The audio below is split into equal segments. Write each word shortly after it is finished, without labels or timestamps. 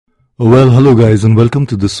Well, hello guys and welcome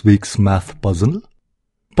to this week's math puzzle.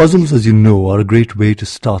 Puzzles, as you know, are a great way to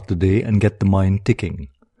start the day and get the mind ticking.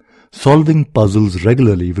 Solving puzzles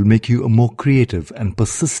regularly will make you a more creative and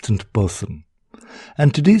persistent person.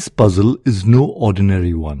 And today's puzzle is no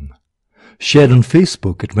ordinary one. Shared on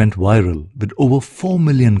Facebook, it went viral with over 4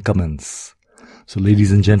 million comments. So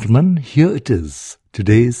ladies and gentlemen, here it is,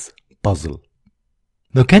 today's puzzle.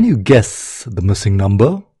 Now can you guess the missing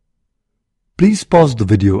number? Please pause the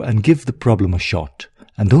video and give the problem a shot,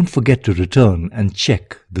 and don't forget to return and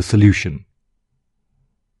check the solution.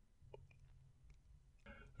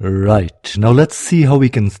 Right, now let's see how we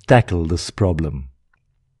can tackle this problem.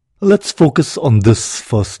 Let's focus on this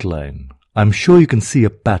first line. I'm sure you can see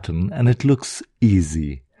a pattern and it looks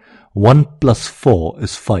easy. 1 plus 4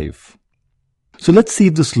 is 5. So let's see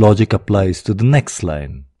if this logic applies to the next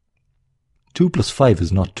line. 2 plus 5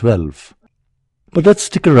 is not 12. But let's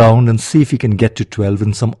stick around and see if we can get to 12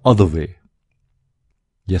 in some other way.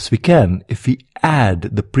 Yes, we can if we add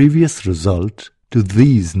the previous result to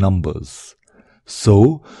these numbers.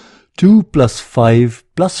 So, 2 plus 5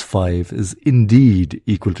 is indeed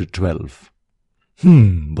equal to 12.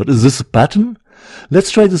 But is this a pattern?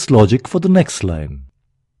 Let's try this logic for the next line.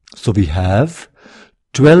 So we have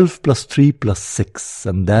 12 plus 3 plus 6,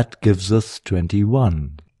 and that gives us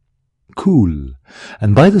 21. Cool.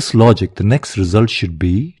 And by this logic, the next result should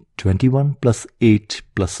be 21 plus 8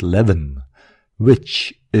 plus 11,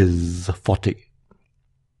 which is 40.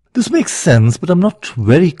 This makes sense, but I'm not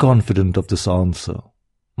very confident of this answer.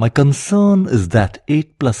 My concern is that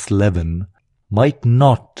 8 plus 11 might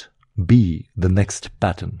not be the next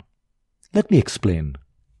pattern. Let me explain.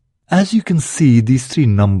 As you can see, these three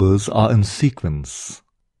numbers are in sequence.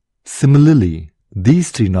 Similarly,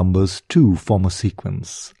 these three numbers too form a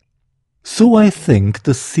sequence. So I think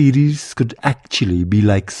the series could actually be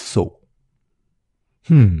like so.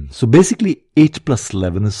 So basically 8 plus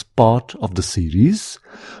 11 is part of the series,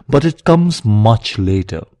 but it comes much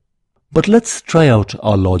later. But let's try out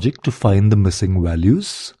our logic to find the missing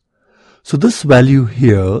values. So this value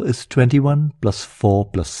here is 21 plus 4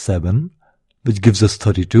 plus 7, which gives us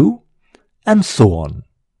 32, and so on.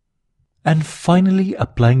 And finally,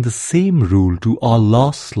 applying the same rule to our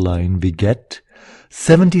last line, we get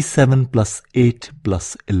 77 plus 8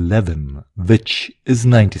 plus 11, which is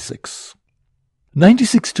 96.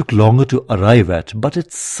 96 took longer to arrive at, but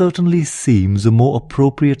it certainly seems a more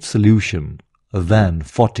appropriate solution than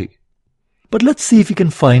 40. But let's see if we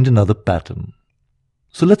can find another pattern.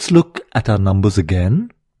 So let's look at our numbers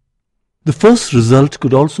again. The first result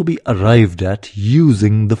could also be arrived at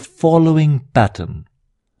using the following pattern.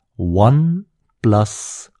 1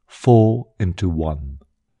 plus 4 into 1.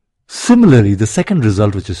 Similarly, the second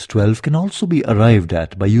result, which is 12, can also be arrived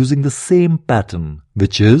at by using the same pattern,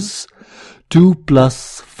 which is 2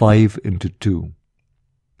 plus 5 into 2.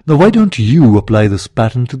 Now, why don't you apply this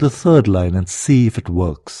pattern to the third line and see if it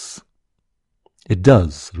works? It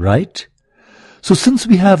does, right? So since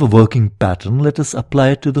we have a working pattern, let us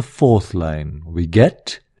apply it to the fourth line. We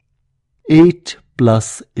get 8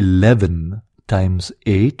 plus 11 times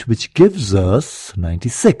 8, which gives us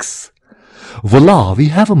 96. Voila, we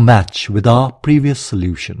have a match with our previous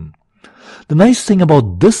solution. The nice thing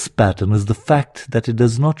about this pattern is the fact that it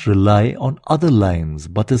does not rely on other lines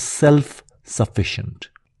but is self-sufficient.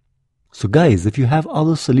 So guys, if you have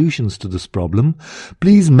other solutions to this problem,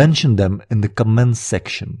 please mention them in the comments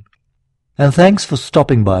section. And thanks for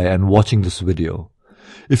stopping by and watching this video.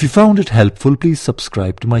 If you found it helpful, please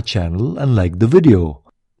subscribe to my channel and like the video.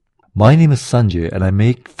 My name is Sanjay and I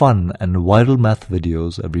make fun and viral math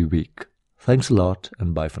videos every week. Thanks a lot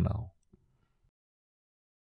and bye for now.